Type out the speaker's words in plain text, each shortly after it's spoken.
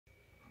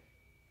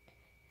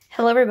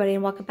Hello everybody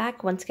and welcome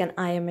back. Once again,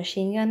 I am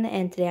Machine Gun,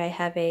 and today I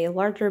have a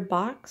larger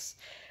box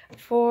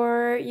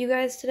for you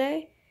guys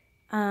today.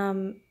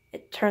 They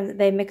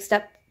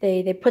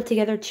put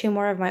together two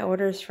more of my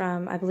orders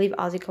from, I believe,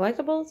 Ozzie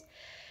Collectibles,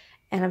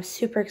 and I'm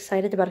super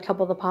excited about a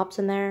couple of the pops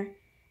in there.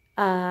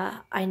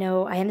 I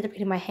know I ended up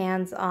getting my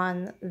hands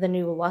on the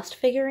new Lust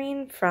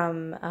figurine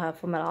from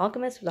Fullmetal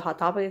Alchemist, it was a Hot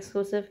Topic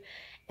exclusive,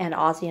 and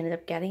Ozzie ended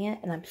up getting it,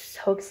 and I'm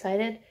so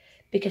excited.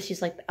 Because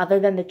she's like, other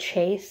than the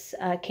Chase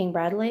King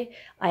Bradley,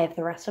 I have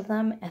the rest of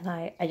them, and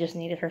I just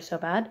needed her so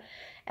bad.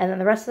 And then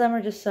the rest of them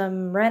are just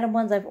some random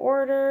ones I've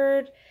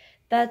ordered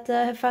that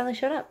have finally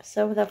shown up.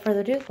 So without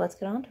further ado, let's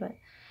get on to it.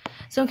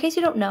 So in case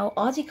you don't know,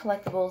 Ozzie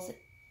Collectibles,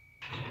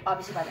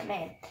 obviously by their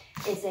name,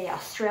 is a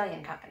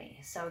Australian company.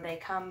 So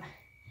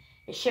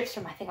it ships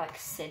from, I think, like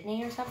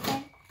Sydney or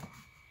something.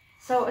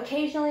 So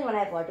occasionally when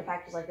I have larger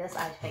packages like this,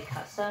 I have to pay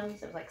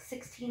customs. It was like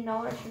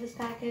 $16 for this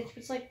package,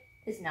 which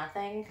is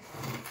nothing.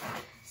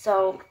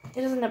 So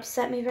it doesn't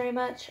upset me very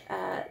much.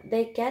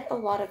 They get a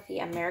lot of the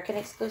American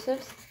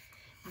exclusives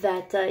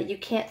that you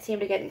can't seem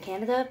to get in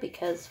Canada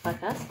because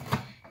fuck us.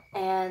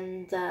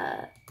 And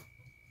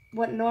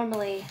what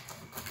normally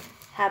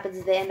happens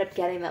is they end up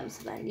getting them.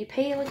 So then you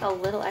pay like a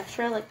little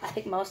extra. Like I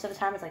think most of the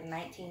time it's like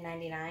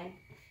 $19.99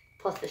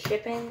 plus the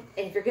shipping.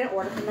 And if you're gonna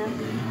order from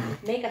them,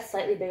 make a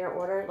slightly bigger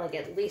order. Like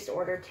at least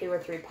order 2 or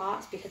 3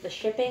 pops because the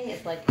shipping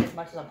is like as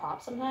much as a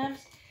pop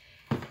sometimes.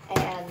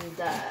 And,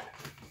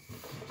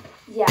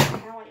 yeah, you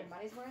kind of want your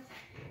money's worth.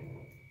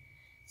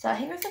 So I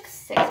think there's like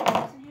 6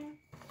 orders in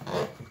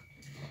here.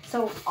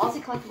 So Ozzie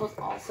Collectibles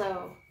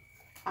also,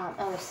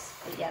 there's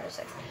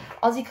 6.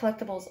 Ozzie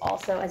Collectibles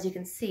also, as you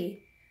can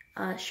see,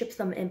 ships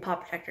them in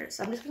pop protectors.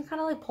 So I'm just going to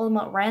kind of like pull them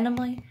out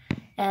randomly,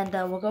 and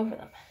we'll go over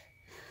them.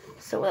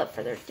 So without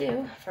further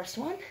ado, first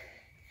one.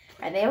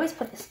 Right, they always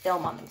put this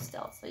film on them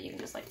still, so you can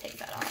just like take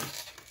that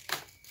off.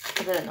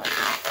 Because it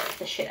annoys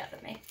the shit out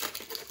of me.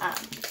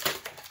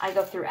 I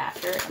go through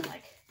after and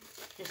like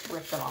just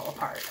rip them all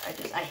apart.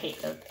 I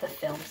hate the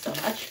film so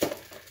much.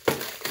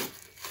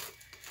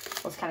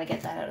 Let's kind of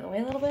get that out of the way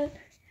a little bit.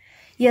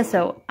 Yeah,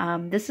 so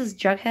this is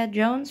Jughead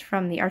Jones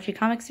from the Archie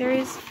comic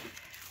series.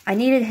 I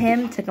needed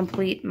him to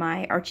complete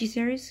my Archie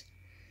series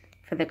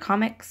for the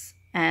comics,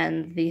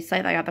 and the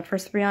site I got the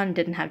first 3 on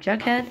didn't have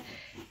Jughead,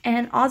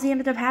 and Ozzie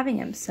ended up having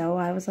him, so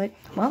I was like,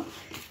 well,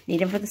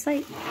 need him for the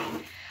site.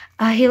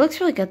 He looks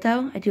really good,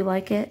 though. I do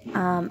like it.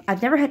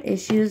 I've never had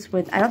issues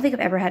with... I don't think I've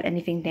ever had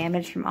anything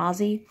damaged from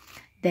Ozzie.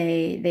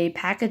 They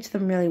package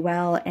them really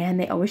well, and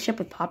they always ship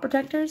with pop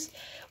protectors,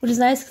 which is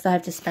nice because I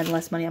have to spend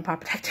less money on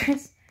pop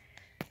protectors.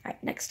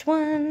 Alright, next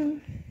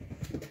one.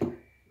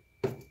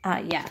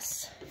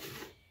 Yes.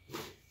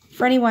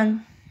 For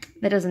anyone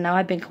that doesn't know,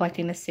 I've been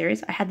collecting this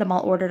series. I had them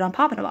all ordered on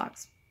Pop in a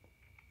Box.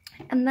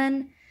 And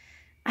then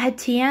I had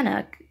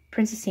Tiana,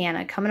 Princess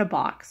Tiana, come in a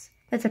box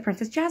that said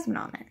Princess Jasmine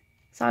on it.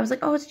 So I was like,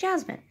 oh, it's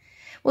Jasmine.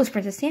 Well, it's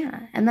Princess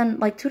Tiana. And then,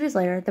 like, 2 days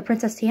later, the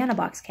Princess Tiana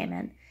box came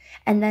in.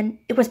 And then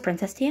it was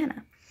Princess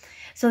Tiana.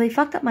 So they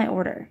fucked up my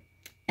order.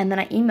 And then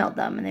I emailed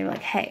them, and they were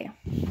like, hey.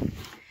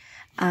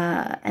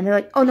 And they're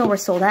like, oh, no, we're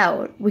sold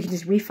out. We can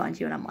just refund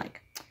you. And I'm like,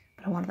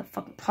 but I wanted the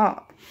fucking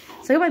pop.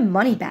 So I got my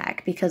money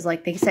back because,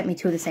 like, they sent me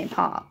 2 of the same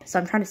pop. So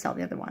I'm trying to sell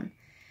the other one.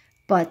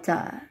 But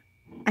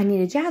I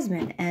needed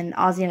Jasmine. And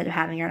Ozzie ended up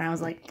having her. And I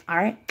was like, all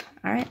right,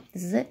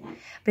 this is it.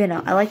 But, you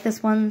know, I like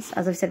this one.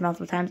 As I've said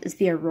multiple times, it's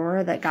the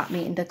Aurora that got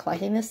me into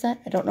collecting this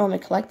set. I don't normally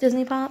collect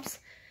Disney Pops.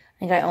 I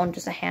think I own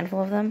just a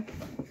handful of them.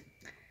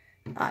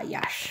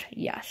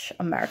 Yash,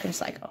 American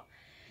Psycho.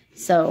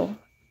 So,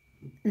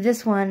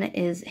 this one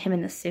is him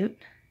in the suit.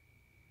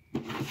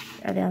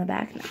 Are they on the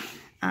back? No.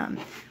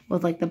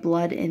 With, like, the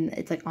blood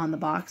it's, like, on the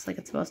box, like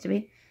it's supposed to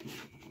be.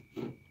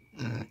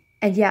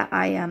 And, yeah,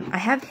 I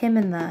have him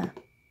in the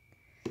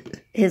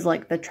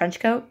trench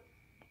coat.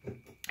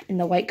 In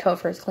the white coat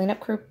for his cleanup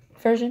crew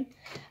version.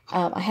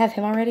 I have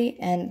him already,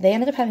 and they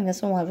ended up having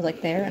this one while I was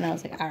like there, and I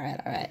was like,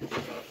 alright.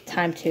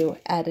 Time to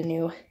add a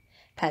new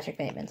Patrick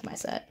Bateman to my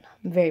set.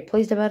 I'm very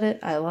pleased about it.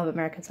 I love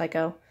American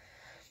Psycho.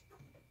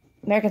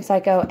 American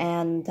Psycho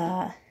and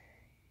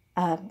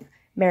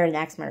Meredith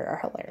Axe Murder are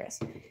hilarious.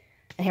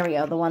 And here we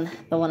go, the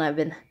one I've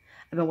been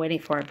waiting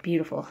for.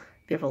 Beautiful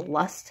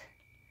Lust.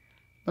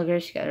 Look at her,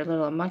 she got her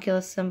little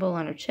homunculus symbol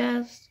on her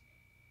chest.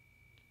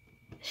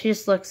 She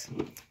just looks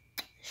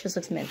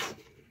mint.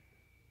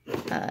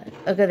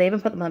 Okay, they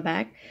even put them on the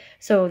back.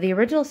 So the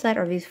original set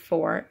are these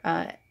 4.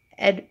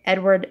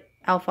 Edward,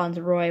 Alphonse,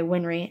 Roy,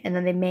 Winry, and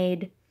then they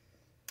made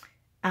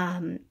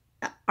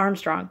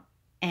Armstrong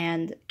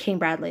and King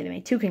Bradley. They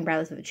made 2 King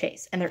Bradleys of the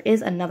Chase. And there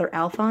is another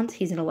Alphonse.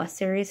 He's in a less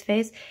serious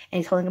phase, and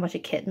he's holding a bunch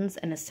of kittens,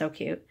 and it's so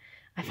cute.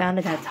 I found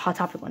it at Hot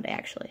Topic one day,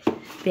 actually.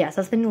 But yeah,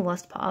 so that's the new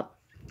Lust Pop.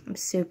 I'm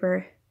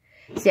super...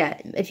 So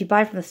yeah, if you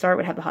buy from the start, it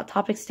would have the Hot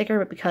Topic sticker,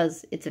 but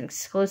because it's an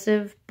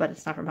exclusive, but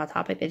it's not from Hot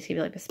Topic, they just give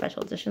you like the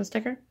special edition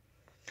sticker.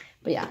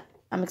 But yeah,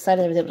 I'm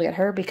excited I was able to get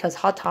her because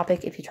Hot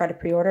Topic, if you try to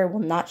pre-order, will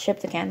not ship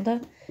to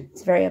Canada.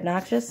 It's very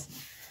obnoxious.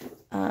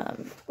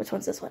 Which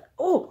one's this one?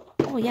 Oh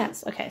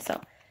yes. Okay, so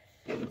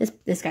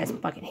this guy's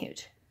fucking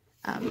huge.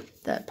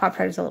 The pop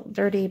card is a little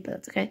dirty, but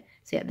that's okay.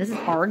 So yeah, this is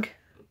Arg,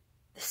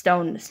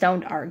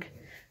 stoned Arg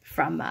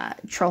from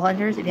Troll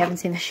Hunters. If you haven't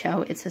seen the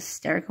show, it's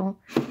hysterical.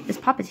 This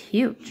pop is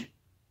huge.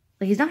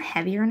 Like, he's not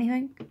heavy or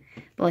anything,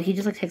 but like he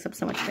just like takes up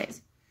so much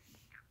space.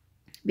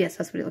 But yes,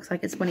 that's what he looks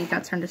like. It's when he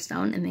got turned to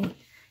stone in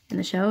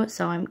the show.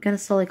 So I'm gonna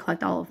slowly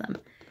collect all of them.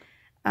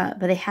 But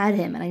they had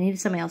him, and I needed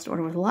somebody else to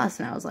order with less,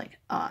 and I was like,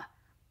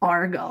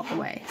 Arg all the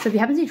way. So if you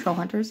haven't seen Troll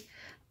Hunters,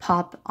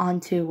 pop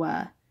onto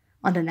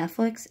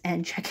Netflix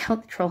and check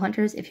out the Troll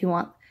Hunters if you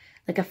want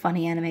like a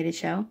funny animated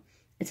show.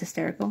 It's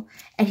hysterical.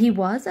 And he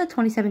was a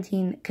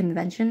 2017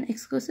 convention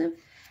exclusive,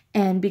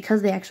 and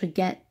because they actually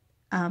get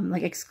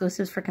like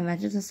exclusives for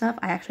conventions and stuff,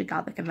 I actually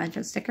got the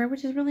convention sticker,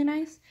 which is really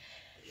nice.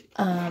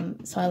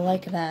 So I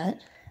like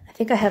that. I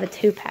think I have a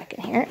 2-pack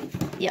in here.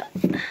 Yep.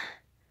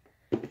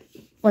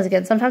 Once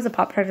again, sometimes the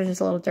pop protector is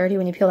just a little dirty.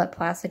 When you peel that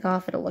plastic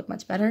off, it'll look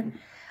much better.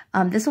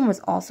 This one was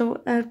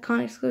also a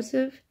con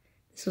exclusive.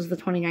 This was the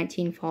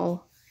 2019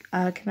 fall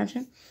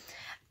convention.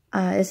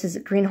 This is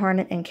Green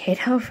Hornet and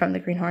Kato from the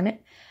Green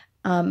Hornet.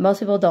 Most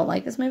people don't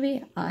like this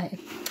movie. I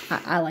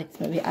like this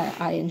movie.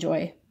 I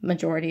enjoy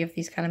majority of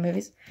these kind of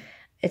movies.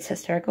 It's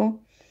hysterical.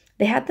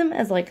 They had them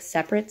as like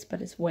separates,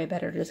 but it's way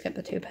better to just get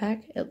the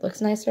 2-pack. It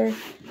looks nicer.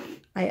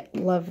 I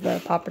love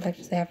the pop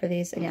protectors they have for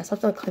these. And yeah, so I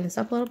have to clean this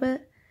up a little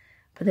bit.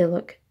 But they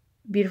look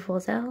beautiful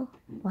as hell,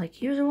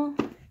 like usual.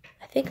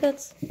 I think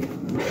that's,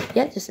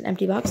 yeah, just an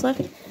empty box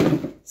left.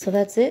 So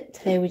that's it.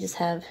 Today we just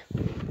have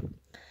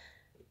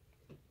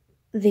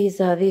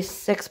these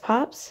 6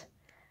 pops.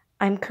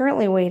 I'm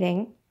currently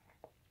waiting.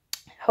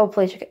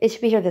 Hopefully, it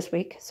should be here this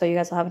week. So you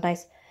guys will have a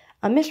nice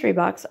mystery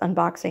box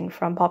unboxing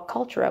from Pop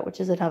Cultura, which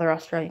is another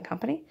Australian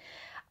company.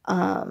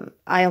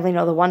 I only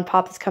know the one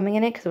pop that's coming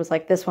in it because it was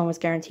like this one was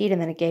guaranteed,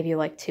 and then it gave you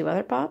like 2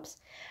 other pops.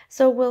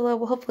 So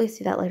we'll hopefully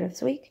see that later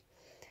this week.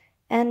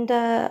 And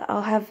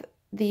I'll have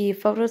the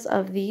photos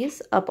of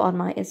these up on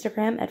my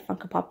Instagram at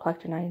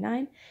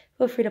FunkoPopCollector99.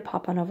 Feel free to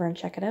pop on over and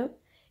check it out.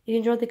 If you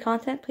enjoyed the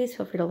content, please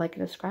feel free to like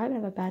and subscribe, and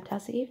have a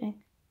fantastic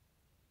evening.